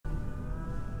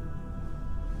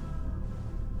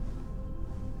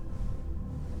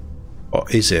Or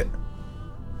is it?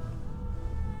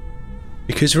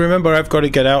 Because remember, I've got to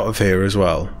get out of here as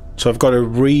well. So I've got to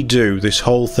redo this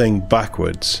whole thing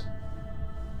backwards.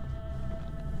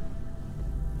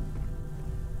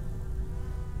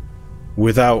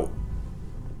 Without...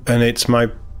 And it's my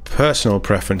personal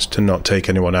preference to not take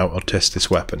anyone out or test this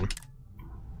weapon.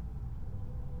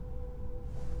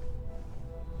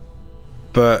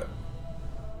 But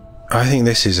I think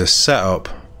this is a setup.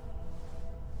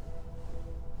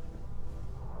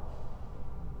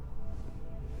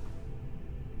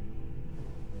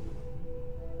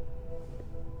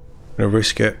 I'm gonna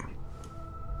risk it.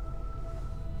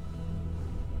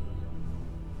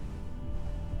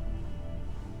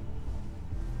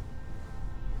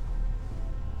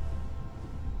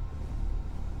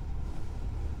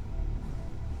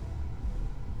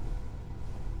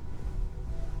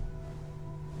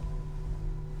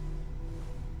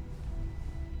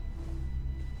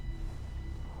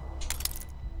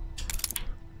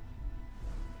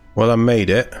 Well, I made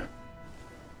it.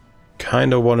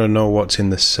 Kinda want to know what's in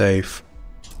the safe.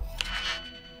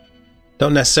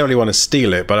 Don't necessarily want to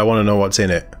steal it, but I want to know what's in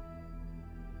it.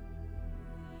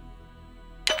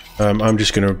 I'm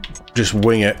just gonna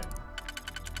wing it.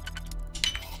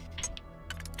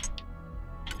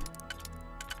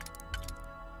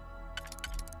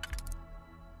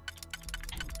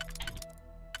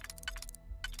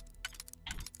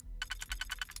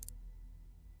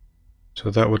 So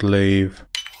that would leave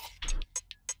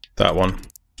that one.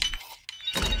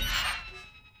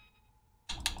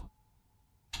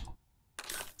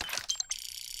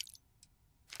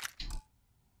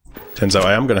 Turns out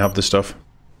I am going to have this stuff.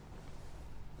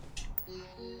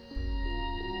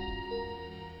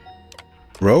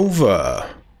 Rover.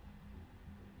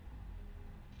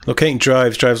 Locating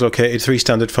drives. Drives located. 3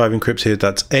 standard, 5 encrypted.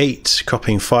 That's 8.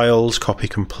 Copying files. Copy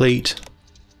complete.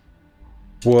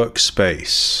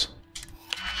 Workspace.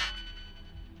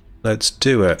 Let's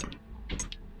do it.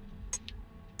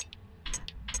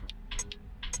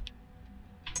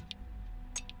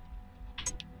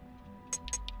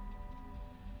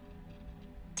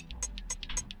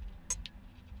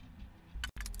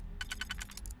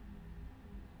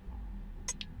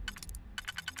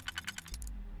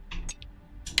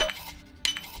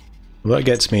 Well, that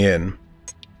gets me in.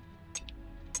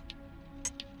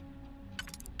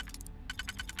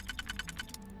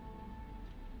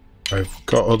 I've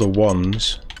got other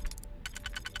ones.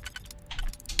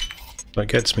 That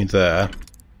gets me there.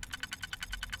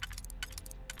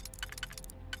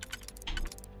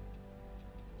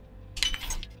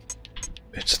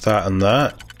 It's that and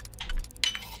that.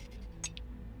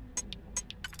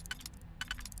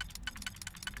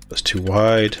 That's too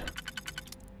wide.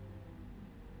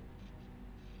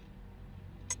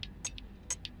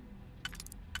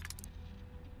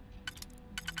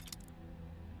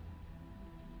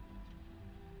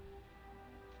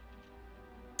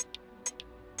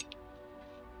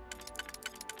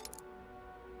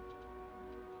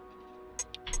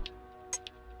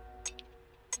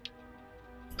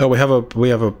 Oh, we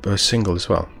have a single as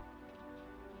well.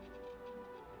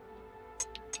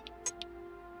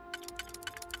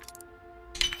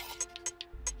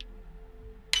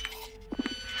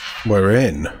 We're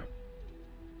in.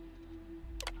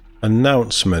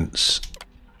 Announcements.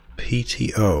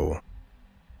 PTO.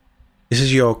 This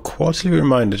is your quarterly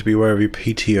reminder to be aware of your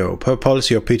PTO. Per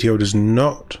policy, your PTO does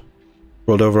not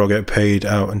roll over or get paid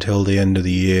out until the end of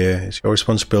the year. It's your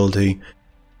responsibility.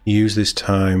 Use this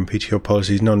time. PTO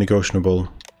policy is non-negotiable.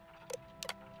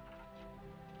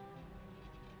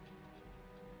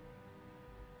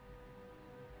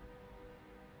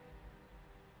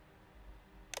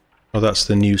 Oh, that's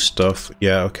the new stuff.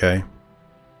 Yeah, okay.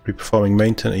 Be performing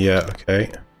maintenance. Yeah,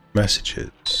 okay.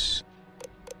 Messages.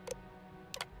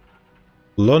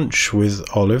 Lunch with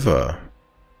Oliver.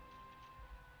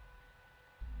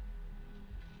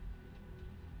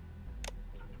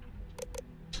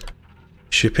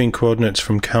 Shipping coordinates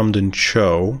from Camden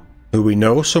Cho, who we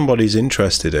know somebody's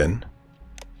interested in.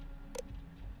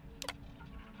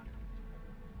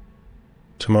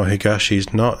 Tomo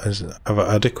Higashi's not have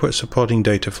adequate supporting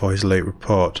data for his late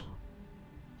report.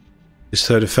 His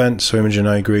third offence, so Imogen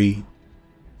and I agree,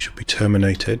 should be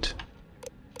terminated.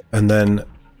 And then,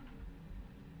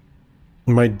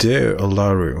 my dear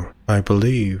Olaru, I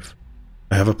believe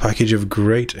I have a package of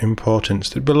great importance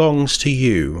that belongs to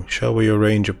you. Shall we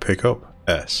arrange a pickup?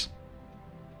 Yes.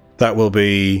 That will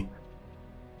be...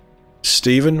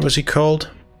 Stephen, was he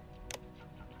called?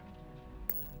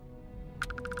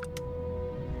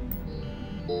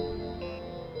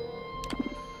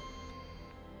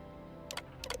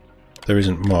 There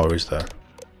isn't more, is there?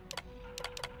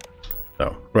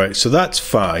 No. Right, so that's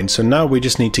fine. So now we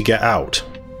just need to get out.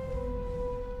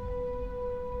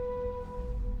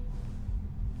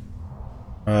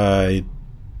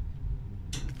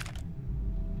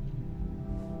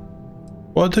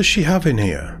 What does she have in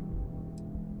here?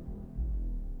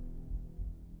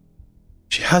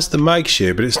 She has the mag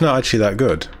shear, but it's not actually that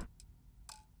good.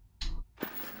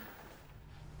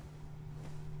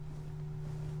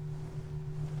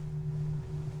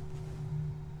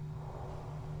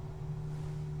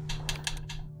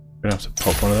 Gonna have to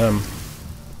pop one of them.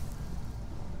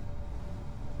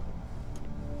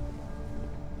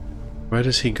 Where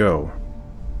does he go?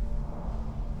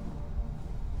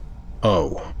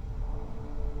 Oh.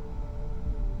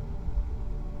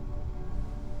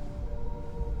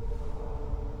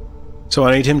 So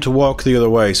I need him to walk the other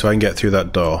way so I can get through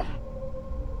that door.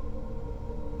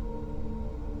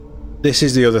 This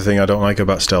is the other thing I don't like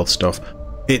about stealth stuff.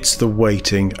 It's the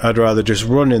waiting. I'd rather just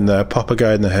run in there, pop a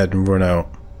guy in the head and run out.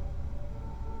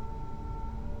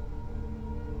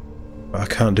 But I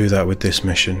can't do that with this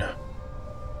mission.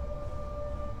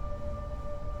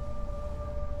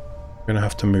 I'm gonna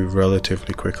have to move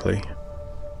relatively quickly.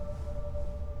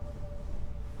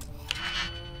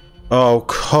 Oh,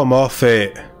 come off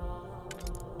it!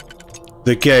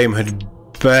 The game had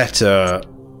better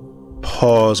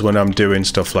pause when I'm doing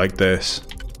stuff like this.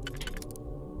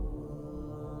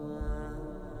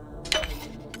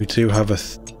 We do have a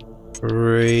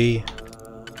 3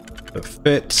 that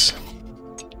fits.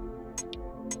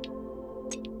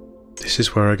 This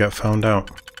is where I get found out.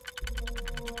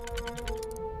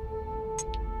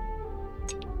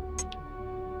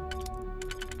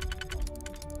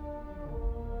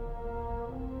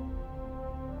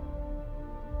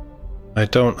 I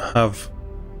don't have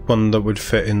one that would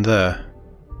fit in there.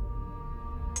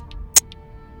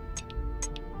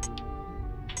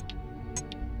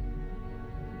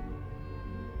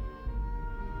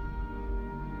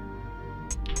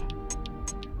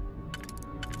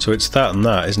 So it's that and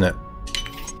that, isn't it?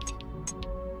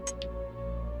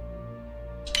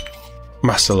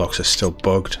 Master locks are still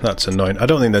bugged. That's annoying. I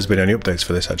don't think there's been any updates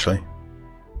for this, actually.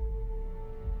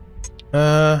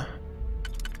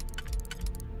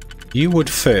 You would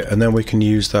fit, and then we can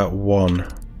use that one.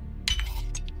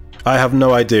 I have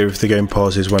no idea if the game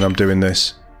pauses when I'm doing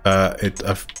this.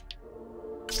 I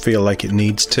feel like it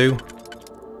needs to.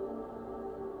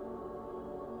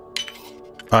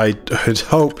 I had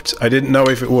hoped, I didn't know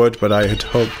if it would, but I had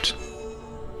hoped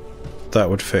that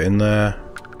would fit in there.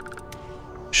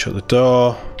 Shut the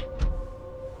door.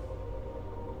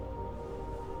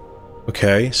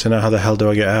 Okay, so now how the hell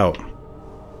do I get out?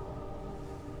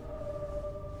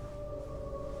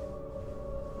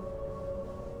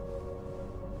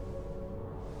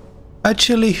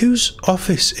 Actually, whose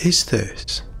office is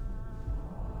this?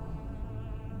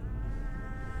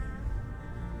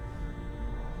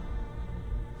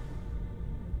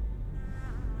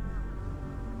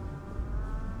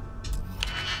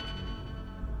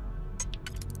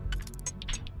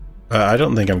 I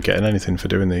don't think I'm getting anything for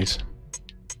doing these.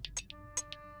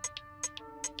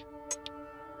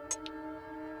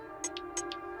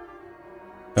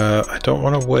 I don't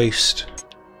want to waste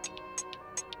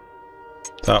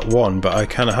that one, but I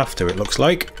kind of have to, it looks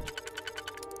like.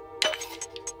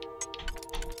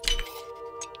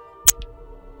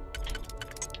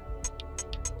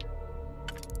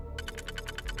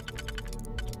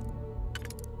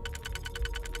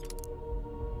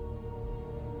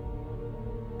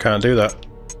 Can't do that.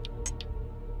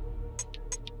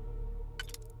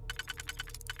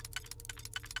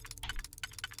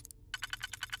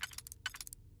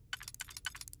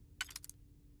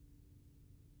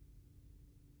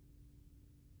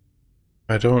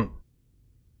 I don't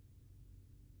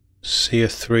see a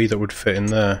 3 that would fit in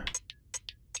there.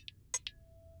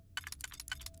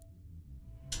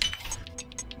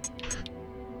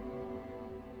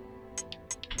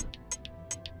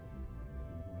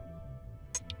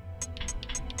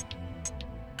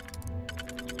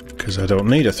 Because I don't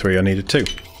need a 3, I need a 2.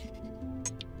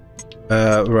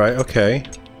 Right, okay.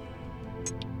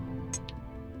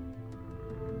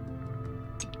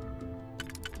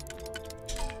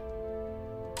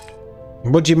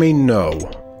 What do you mean, no?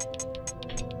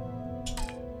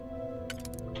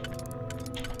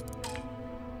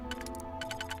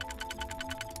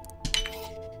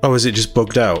 Oh, is it just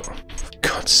bugged out? For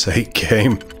God's sake,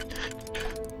 game.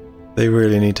 They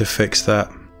really need to fix that.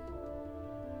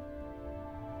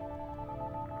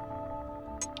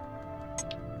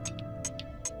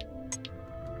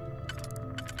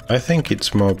 I think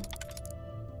it's more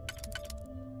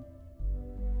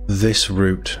this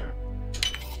route.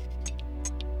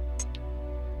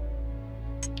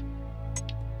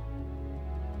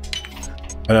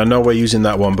 And I know we're using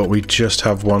that one, but we just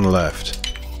have one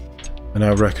left. And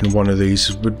I reckon one of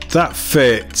these would... That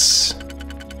fits!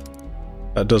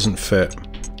 That doesn't fit.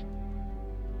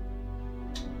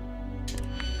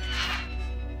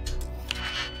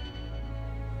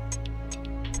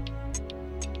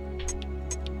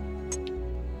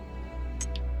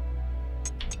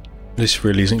 This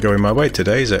really isn't going my way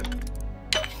today, is it?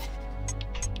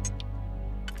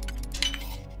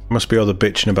 Must be all the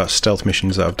bitching about stealth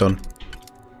missions that I've done.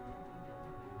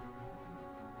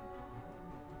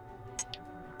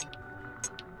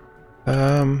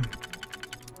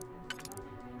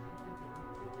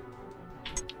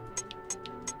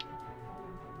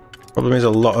 Problem is a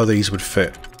lot of these would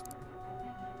fit.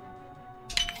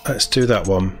 Let's do that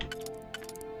one.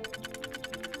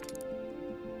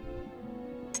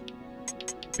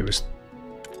 It was...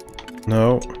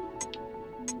 No.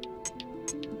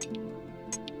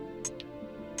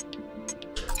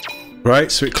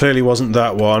 Right, so it clearly wasn't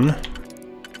that one.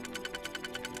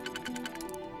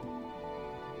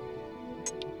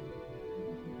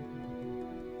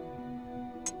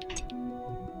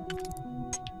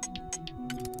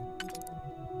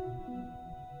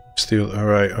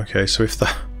 Alright, okay, so if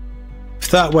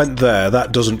that went there,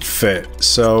 that doesn't fit,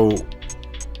 so...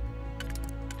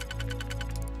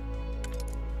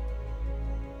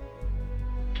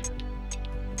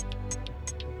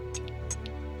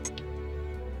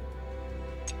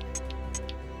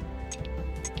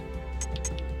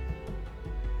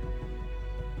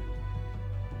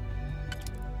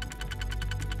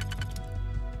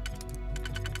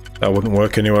 That wouldn't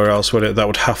work anywhere else, would it? That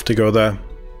would have to go there.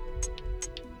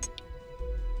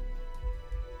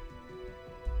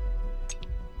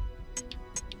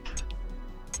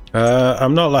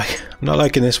 I'm not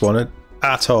liking this one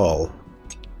at all.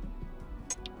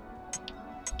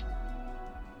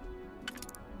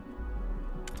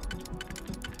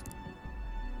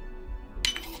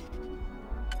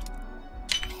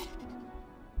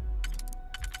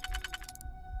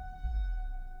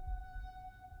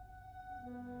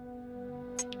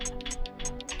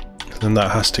 Then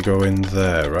that has to go in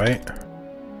there, right?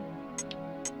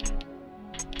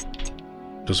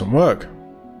 Doesn't work.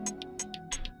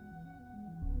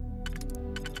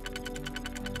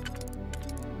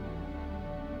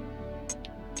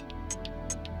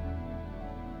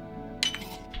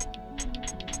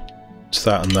 It's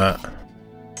that and that.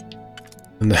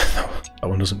 And then that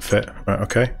one doesn't fit. Right,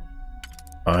 okay.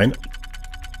 Fine.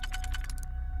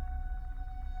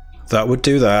 That would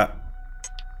do that.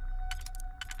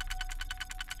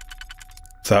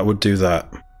 That would do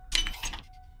that.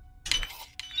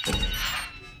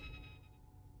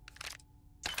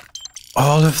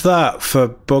 All of that for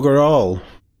bugger all.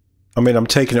 I mean, I'm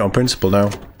taking it on principle now,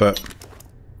 but...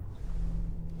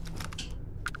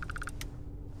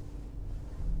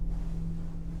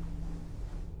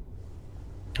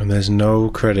 And there's no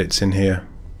credits in here.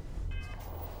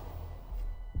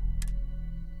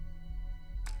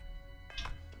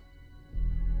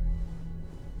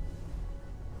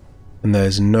 And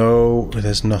there's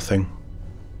nothing.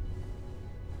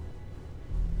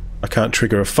 I can't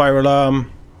trigger a fire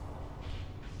alarm.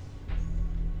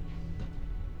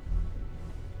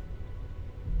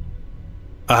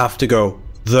 I have to go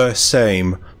the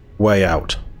same way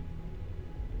out.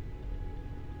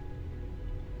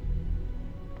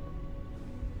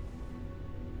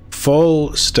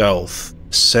 Full stealth,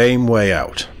 same way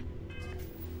out.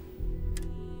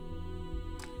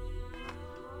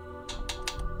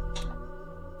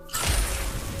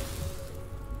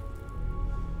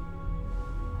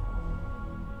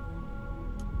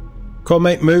 Come on,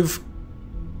 mate, move.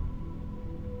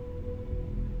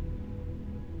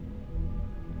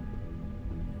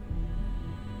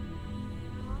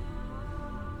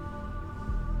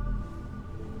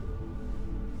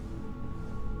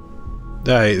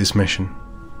 I hate this mission.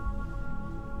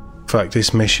 In fact,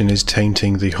 this mission is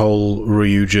tainting the whole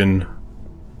Ryujin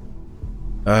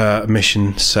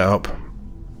mission setup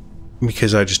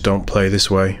because I just don't play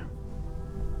this way.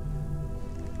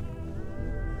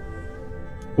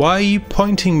 Why are you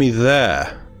pointing me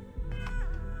there?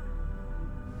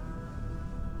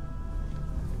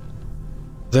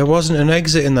 There wasn't an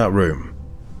exit in that room.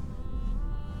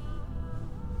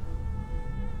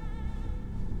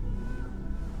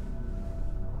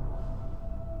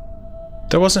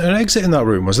 There wasn't an exit in that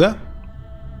room, was there?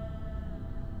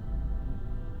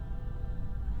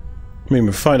 I mean,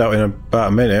 we'll find out in about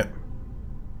a minute.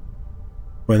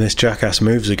 When this jackass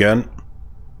moves again.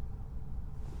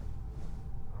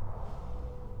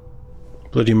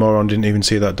 Bloody moron didn't even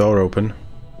see that door open.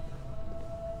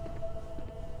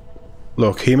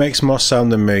 Look, he makes more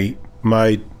sound than me.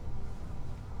 My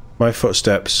my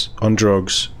footsteps on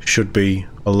drugs should be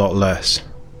a lot less.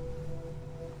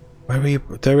 Where are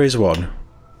you? There is one.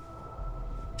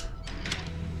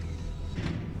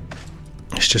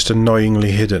 It's just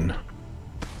annoyingly hidden.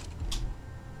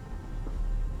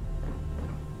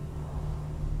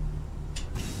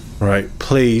 Right,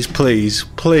 please, please,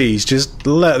 please, just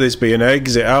let this be an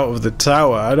exit out of the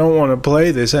tower. I don't want to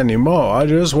play this anymore. I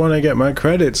just want to get my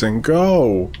credits and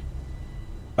go.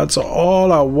 That's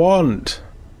all I want.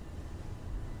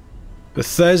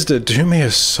 Bethesda, do me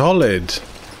a solid.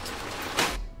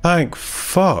 Thank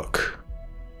fuck.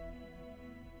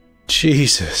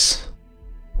 Jesus.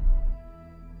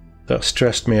 That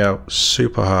stressed me out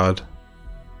super hard.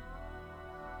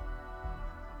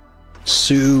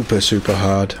 Super, super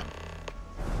hard.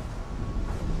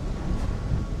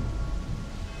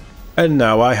 And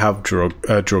now I have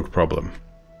a drug problem.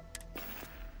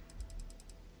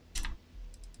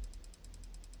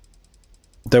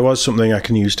 There was something I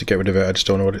can use to get rid of it, I just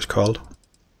don't know what it's called.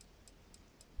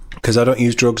 Because I don't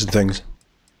use drugs and things.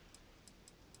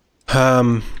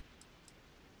 I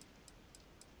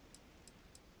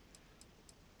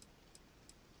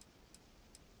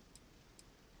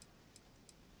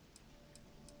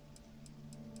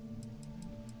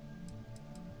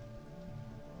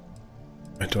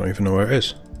don't even know where it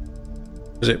is.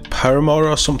 Is it Paramore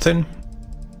or something?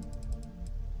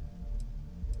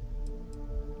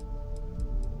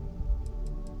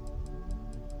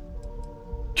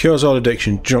 Cures all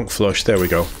addiction, junk flush, there we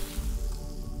go.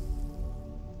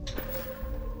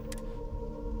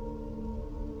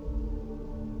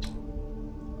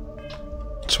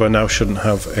 So I now shouldn't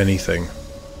have anything.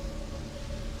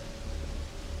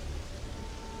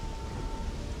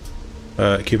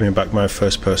 Keeping back my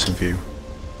first person view.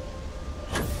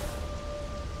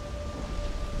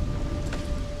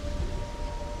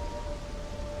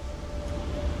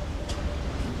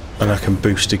 And I can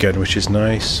boost again, which is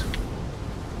nice.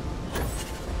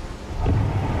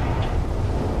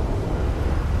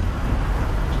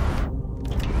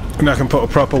 And I can put a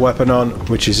proper weapon on,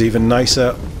 which is even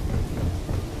nicer.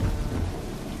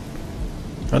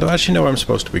 I don't actually know where I'm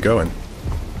supposed to be going.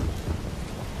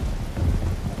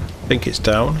 I think it's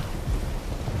down.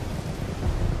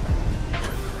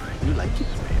 You like it,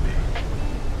 baby?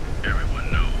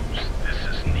 Everyone knows this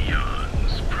is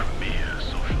Neon's premier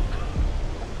social club.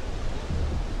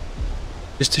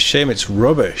 Just a shame it's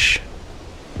rubbish.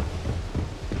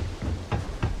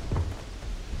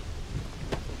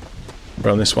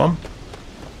 Around this one.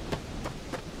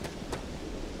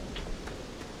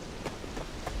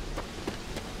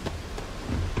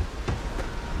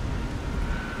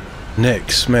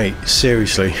 Nix, mate,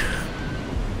 seriously.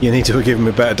 You need to give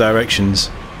me better directions.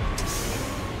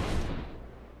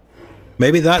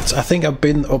 Maybe that's... I think I've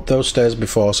been up those stairs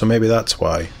before, so maybe that's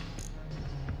why.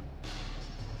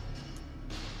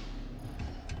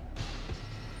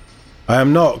 I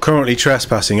am not currently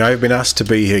trespassing. I have been asked to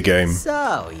be here, game.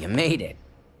 So, you made it.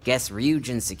 Guess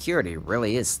Ryujin's security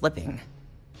really is slipping.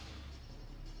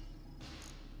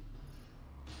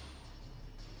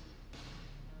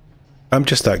 I'm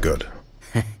just that good.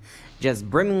 Just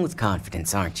brimming with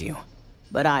confidence, aren't you?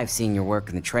 But I've seen your work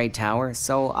in the trade tower,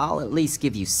 so I'll at least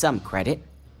give you some credit.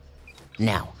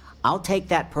 Now, I'll take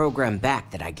that program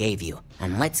back that I gave you,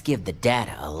 and let's give the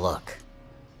data a look.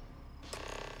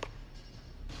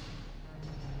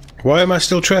 Why am I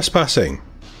still trespassing?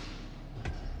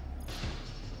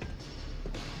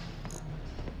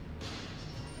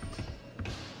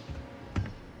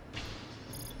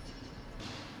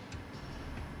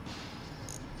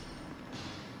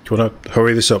 Do you want to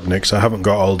hurry this up, Nix? I haven't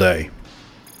got all day.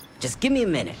 Just give me a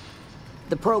minute.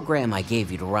 The program I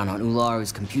gave you to run on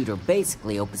Ularu's computer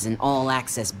basically opens an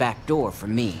all-access backdoor for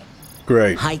me.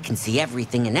 Great. I can see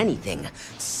everything and anything,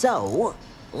 so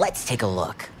let's take a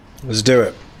look. Let's do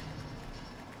it.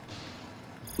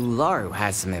 Ularu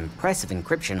has some impressive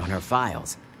encryption on her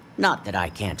files. Not that I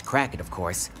can't crack it, of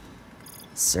course.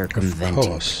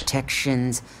 Circumventing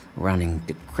protections, running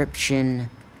decryption.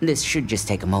 This should just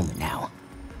take a moment now.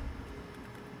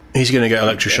 He's gonna get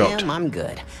electroshocked. Damn, I'm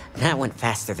good. That went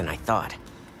faster than I thought.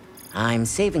 I'm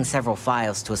saving several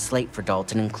files to a slate for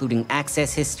Dalton, including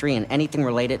access history and anything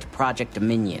related to Project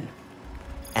Dominion.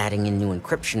 Adding in new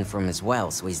encryption for him as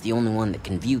well, so he's the only one that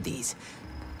can view these.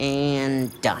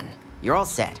 And done. You're all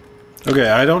set. Okay,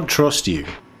 I don't trust you.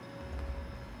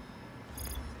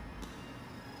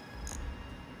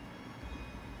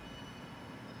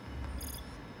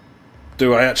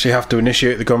 Do I actually have to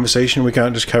initiate the conversation? We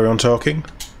can't just carry on talking?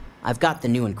 I've got the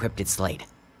new encrypted slate.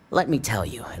 Let me tell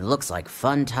you, it looks like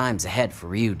fun times ahead for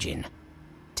Ryujin.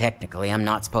 Technically, I'm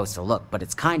not supposed to look, but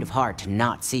it's kind of hard to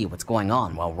not see what's going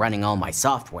on while running all my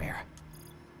software.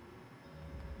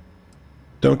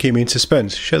 Don't keep me in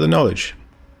suspense. Share the knowledge.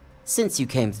 Since you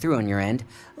came through on your end,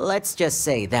 let's just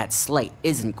say that slate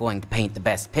isn't going to paint the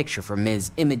best picture for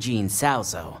Ms. Imogene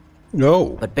Salzo.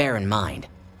 No. But bear in mind,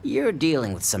 you're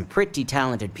dealing with some pretty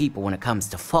talented people when it comes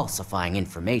to falsifying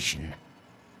information.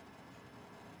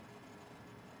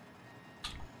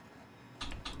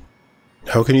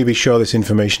 How can you be sure this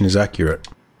information is accurate?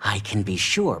 I can be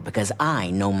sure because I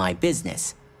know my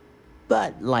business.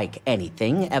 But like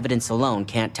anything, evidence alone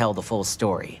can't tell the full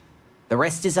story. The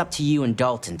rest is up to you and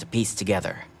Dalton to piece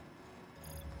together.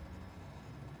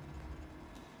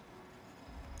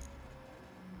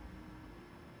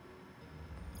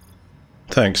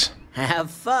 Thanks.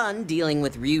 Have fun dealing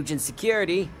with Ryujin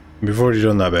security. We've already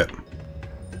done that bit.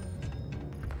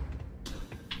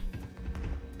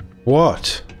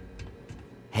 What?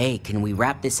 Hey, can we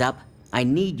wrap this up? I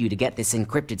need you to get this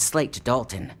encrypted slate to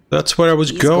Dalton. That's where I was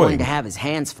He's going. going to have his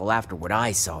hands full after what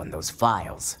I saw in those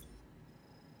files.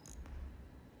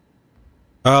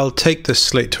 I'll take the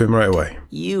slate to him right away.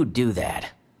 You do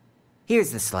that.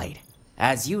 Here's the slate.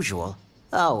 As usual,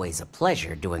 always a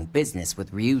pleasure doing business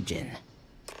with Ryujin.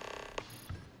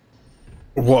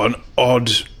 What an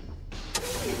odd...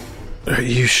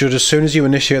 You should, as soon as you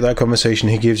initiate that conversation,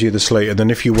 he gives you the slate, and then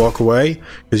if you walk away,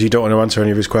 because you don't want to answer any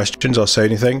of his questions or say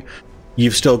anything,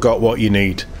 you've still got what you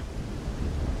need.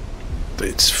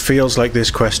 It feels like this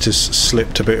quest has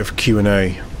slipped a bit of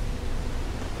Q&A.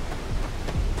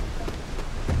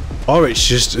 Or it's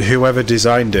just whoever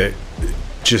designed it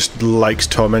just likes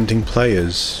tormenting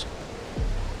players.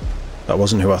 That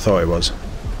wasn't who I thought it was.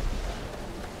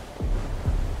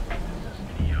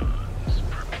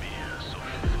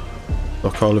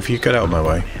 Look, all of you, get out of my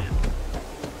way.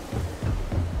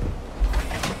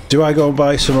 Do I go and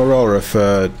buy some Aurora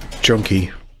for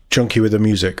Junkie? Junkie with the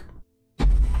music?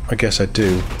 I guess I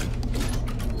do. I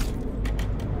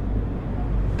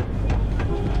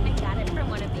got it from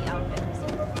one of the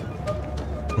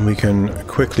outfitters. And we can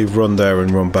quickly run there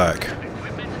and run back.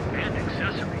 Equipment and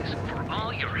accessories for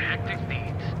all your hectic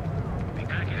needs. Be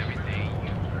back every day.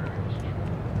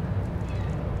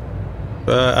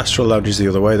 Astral Lounge is the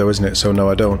other way though, isn't it? So no,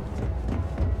 I don't.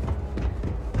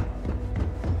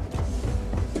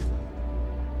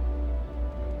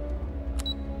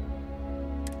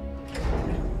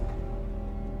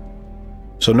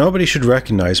 So nobody should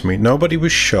recognize me. Nobody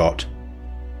was shot.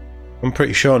 I'm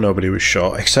pretty sure nobody was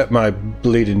shot, except my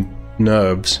bleeding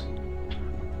nerves.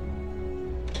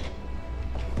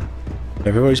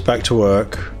 Everybody's back to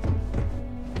work.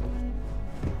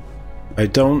 I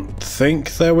don't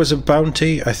think there was a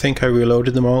bounty. I think I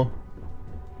reloaded them all.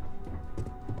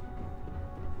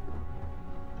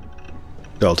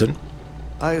 Dalton?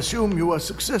 I assume you were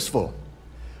successful.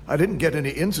 I didn't get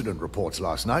any incident reports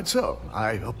last night, so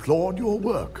I applaud your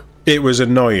work. It was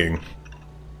annoying.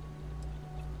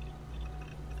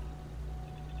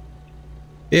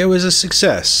 It was a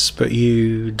success, but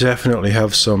you definitely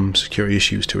have some security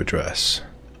issues to address.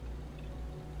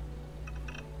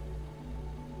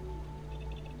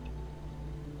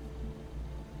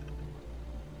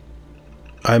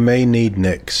 I may need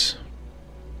Nix.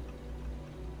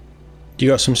 You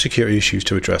got some security issues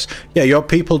to address. Yeah, your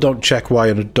people don't check why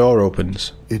a door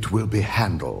opens. It will be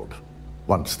handled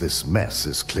once this mess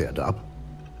is cleared up.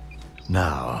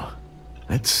 Now,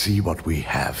 let's see what we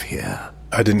have here.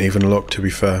 I didn't even look, to be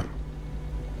fair.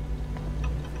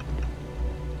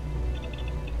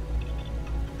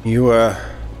 You want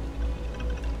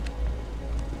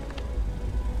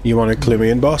to clue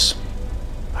me in, boss?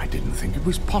 I didn't think it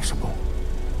was possible.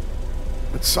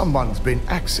 But someone's been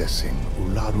accessing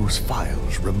Ularu's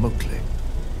files remotely.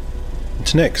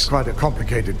 It's Nix. Quite a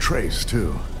complicated trace,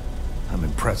 too. I'm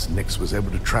impressed Nix was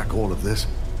able to track all of this.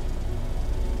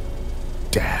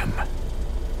 Damn.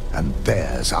 And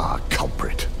there's our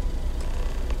culprit.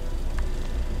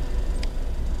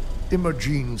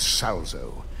 Imogene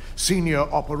Salzo, Senior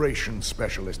Operations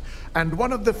Specialist, and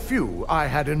one of the few I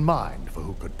had in mind for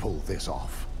who could pull this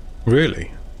off.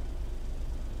 Really?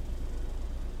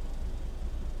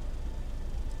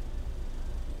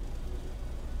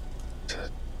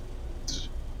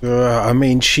 I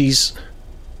mean, she's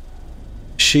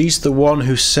the one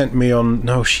who sent me on...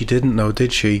 No, she didn't know,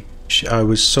 did she? I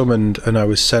was summoned and I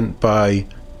was sent by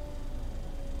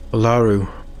Ularu.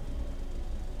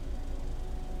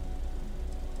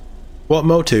 What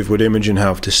motive would Imogen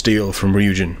have to steal from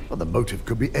Ryujin? Well, the motive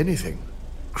could be anything.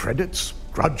 Credits,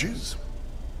 grudges,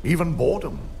 even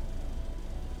boredom.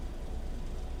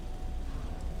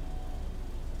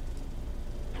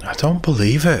 I don't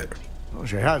believe it. Well,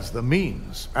 she has the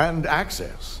means and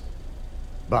access.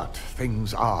 But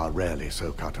things are rarely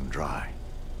so cut and dry.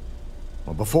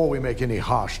 Well, before we make any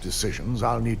harsh decisions,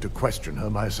 I'll need to question her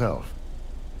myself.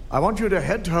 I want you to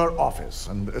head to her office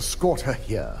and escort her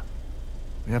here.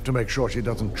 We have to make sure she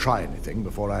doesn't try anything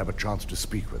before I have a chance to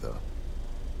speak with her.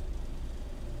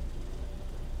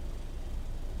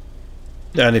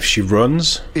 And if she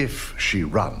runs? If she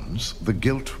runs, the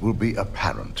guilt will be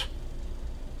apparent.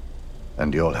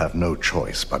 And you'll have no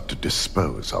choice but to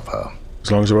dispose of her.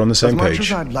 As long as we're on the same page. As page. much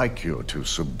as I'd like you to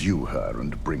subdue her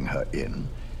and bring her in,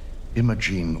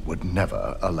 Imogene would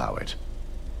never allow it.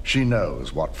 She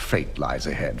knows what fate lies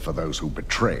ahead for those who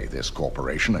betray this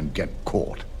corporation and get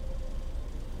caught.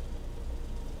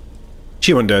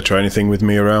 She won't dare try anything with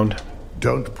me around.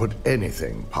 Don't put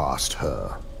anything past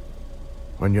her.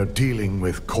 When you're dealing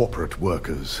with corporate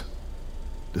workers,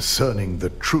 discerning the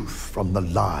truth from the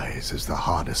lies is the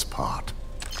hardest part.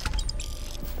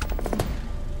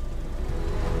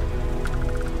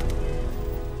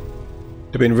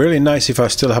 It'd been really nice if I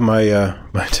still had my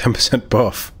my 10%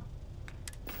 buff.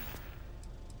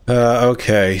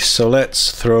 Okay, so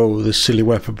let's throw the silly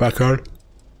weapon back on.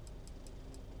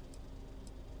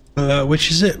 Which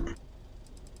is it?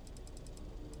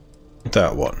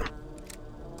 That one.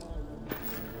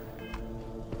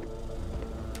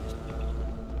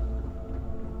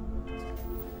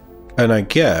 And I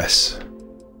guess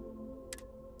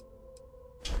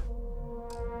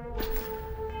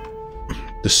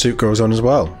the suit goes on as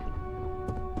well,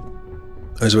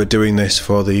 as we're doing this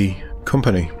for the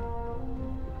company.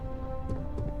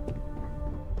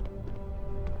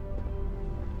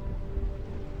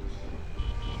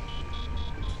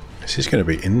 This is going to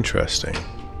be interesting.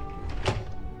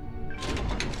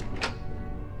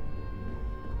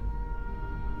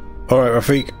 Alright,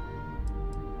 Rafiq.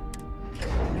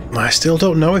 I still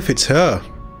don't know if it's her.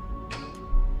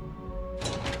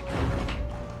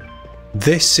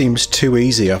 This seems too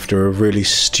easy after a really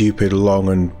stupid, long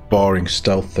and boring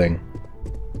stealth thing.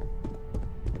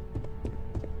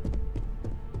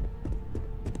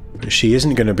 But she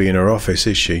isn't going to be in her office,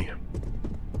 is she?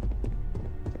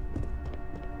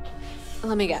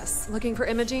 Let me guess. Looking for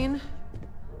Imogene?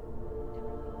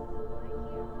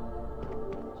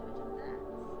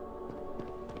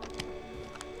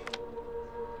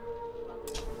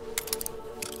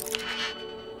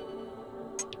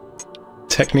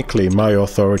 Technically, my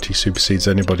authority supersedes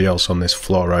anybody else on this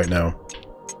floor right now.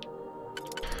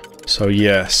 So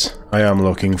yes, I am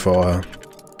looking for her.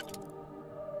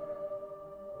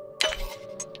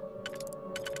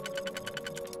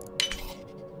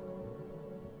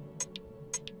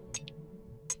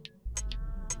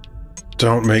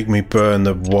 Don't make me burn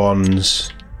the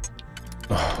wands.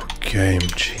 Oh, game,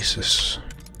 Jesus.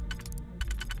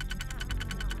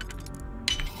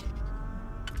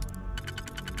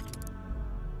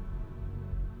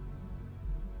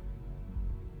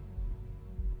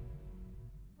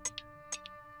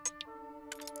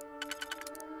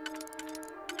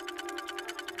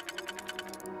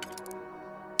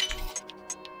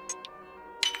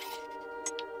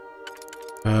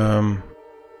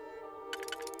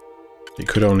 It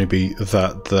could only be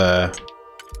that there.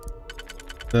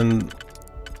 Then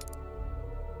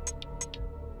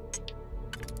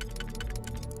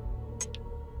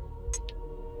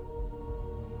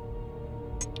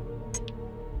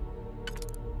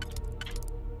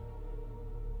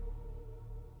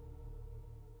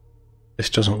this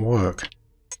doesn't work.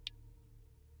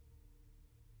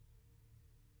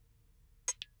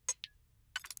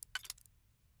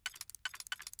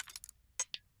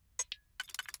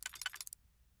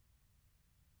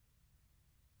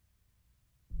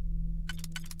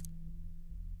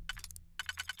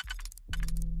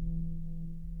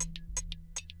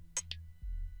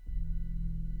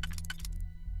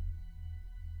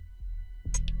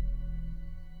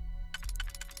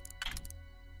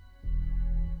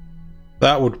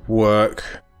 That would work.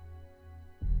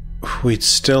 We'd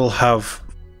still have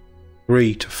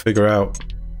 3 to figure out.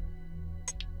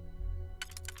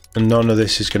 And none of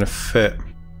this is going to fit.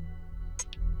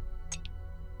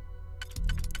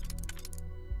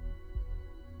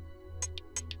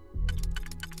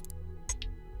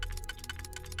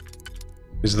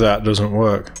 Because that doesn't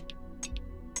work.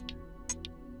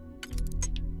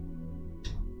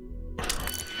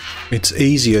 It's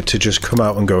easier to just come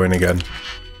out and go in again.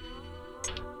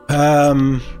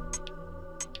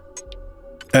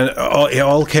 And it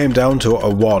all came down to a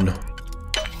 1.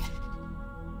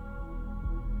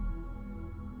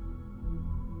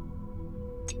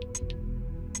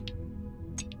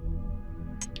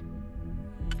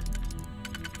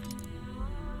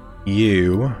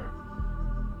 You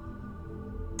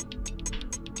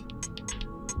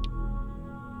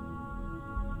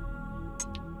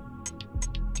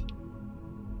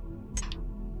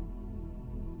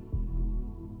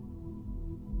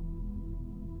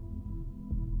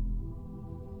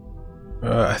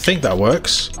I think that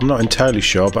works. I'm not entirely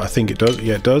sure, but I think it does.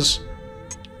 Yeah, it does.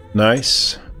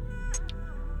 Nice.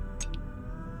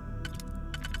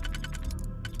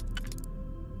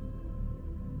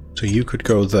 So you could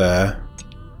go there.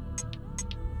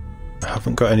 I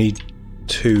haven't got any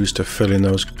 2s to fill in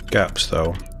those gaps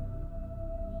though.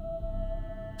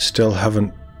 Still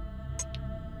haven't.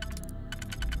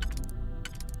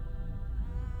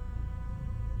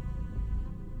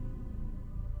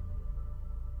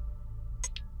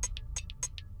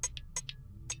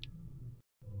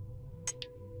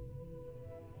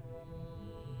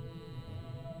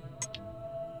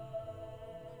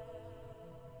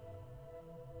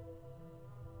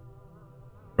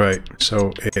 Right,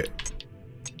 so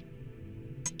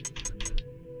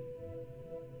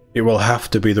it will have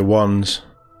to be the ones.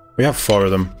 We have 4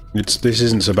 of them. This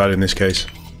isn't so bad in this case.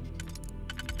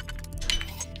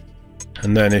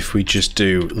 And then if we just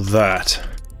do that,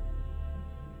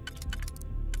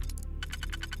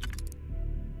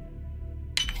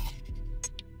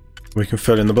 we can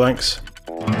fill in the blanks.